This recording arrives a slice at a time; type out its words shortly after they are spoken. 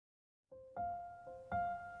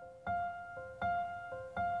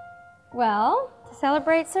Well, to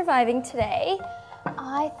celebrate surviving today,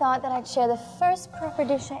 I thought that I'd share the first proper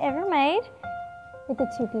dish I ever made with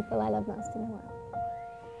the two people I love most in the world.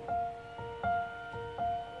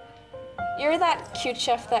 You're that cute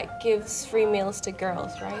chef that gives free meals to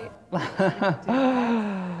girls, right?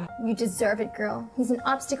 You deserve it, girl. He's an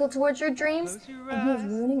obstacle towards your dreams, and he's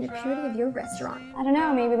ruining the purity of your restaurant. I don't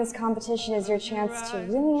know, maybe this competition is your chance to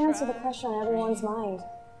really answer the question on everyone's mind.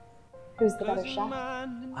 Who's the better chef?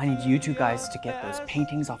 I need you two guys to get those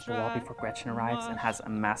paintings off the wall before Gretchen arrives and has a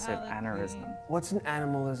massive aneurysm. What's an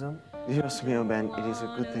animalism? Dios mío, Ben, it is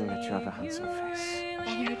a good thing that you have a handsome face.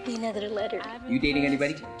 And it'll be another letter. You dating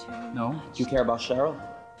anybody? No? Do you care about Cheryl?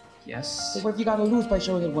 Yes? So what have you got to lose by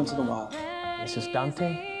showing it once in a while? Mrs.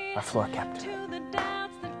 Dante, our floor captain.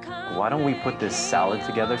 Why don't we put this salad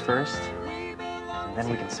together first, and then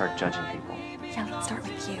we can start judging people. Yeah, let's start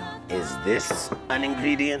with you. Is this an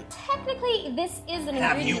ingredient? Technically, this is an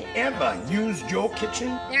Have ingredient. you ever used your kitchen?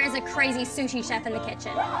 There is a crazy sushi chef in the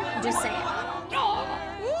kitchen. Just saying.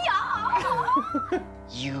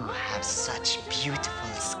 You have such beautiful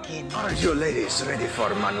skin. Are you ladies ready for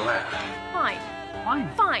Manuel? Fine. Fine.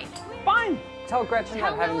 Fine. Fine! Tell Gretchen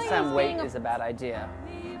that having Lily Sam is wait being a- is a bad idea.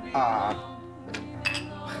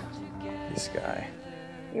 This guy.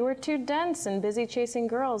 You were too dense and busy chasing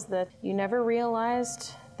girls that you never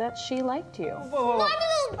realized that she liked you. Whoa, whoa,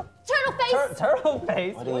 whoa. Turtle face! Turtle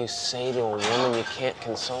face? What do you say to a woman you can't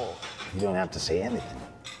console? You don't have to say anything.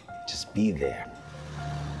 Just be there.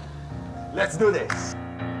 Let's do this.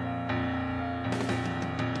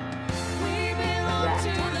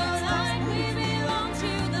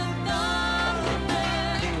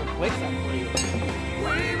 Wake up for you.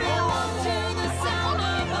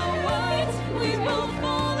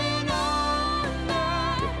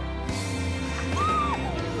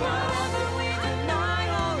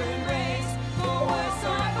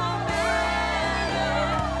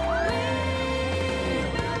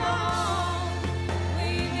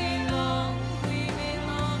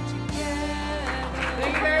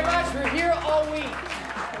 Thank you very much. We're here all week.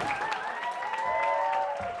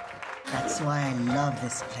 That's why I love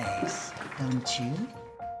this place, don't you?